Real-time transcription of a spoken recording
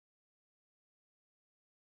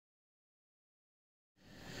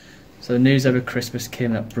So the news over Christmas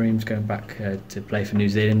came that Broom's going back to play for New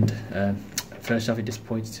Zealand. First off, you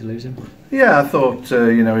disappointed to lose him? Yeah, I thought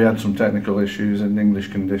you know, he had some technical issues in English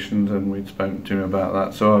conditions, and we'd spoken to him about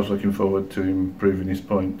that. So I was looking forward to him proving his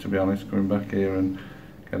point, to be honest, coming back here and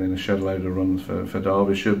getting a shed load of runs for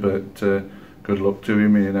Derbyshire. But good luck to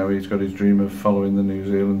him. You know, he's got his dream of following the New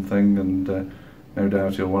Zealand thing, and no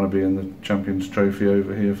doubt he'll want to be in the Champions Trophy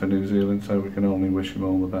over here for New Zealand. So we can only wish him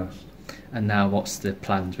all the best. And now, what's the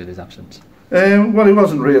plans with his absence? Well, it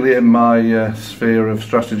wasn't really in my sphere of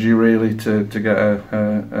strategy, really, to get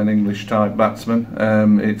an English-type batsman.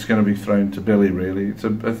 It's going to be thrown to Billy, really. It's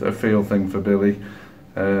a feel thing for Billy,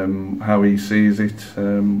 how he sees it,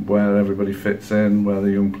 where everybody fits in, where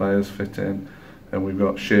the young players fit in. And we've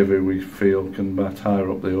got Shiv, who we feel can bat higher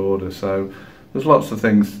up the order. So there's lots of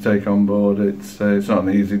things to take on board. It's not an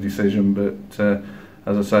easy decision, but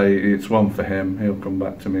as I say, it's one for him. He'll come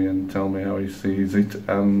back to me and tell me how he sees it,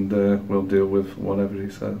 and we'll deal with whatever he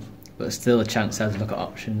says. But there's still a chance to look at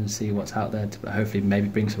options and see what's out there, to hopefully maybe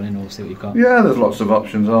bring someone in or see what you've got. Yeah, there's lots of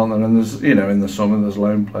options, aren't there? And there's, you know, in the summer there's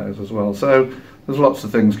loan players as well. So there's lots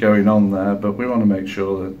of things going on there, but we want to make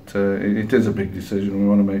sure that it is a big decision. We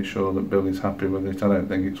want to make sure that Billy's happy with it. I don't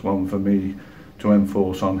think it's one for me to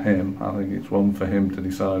enforce on him. I think it's one for him to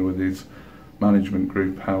decide with his management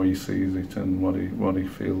group how he sees it and what he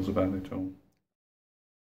feels about it all.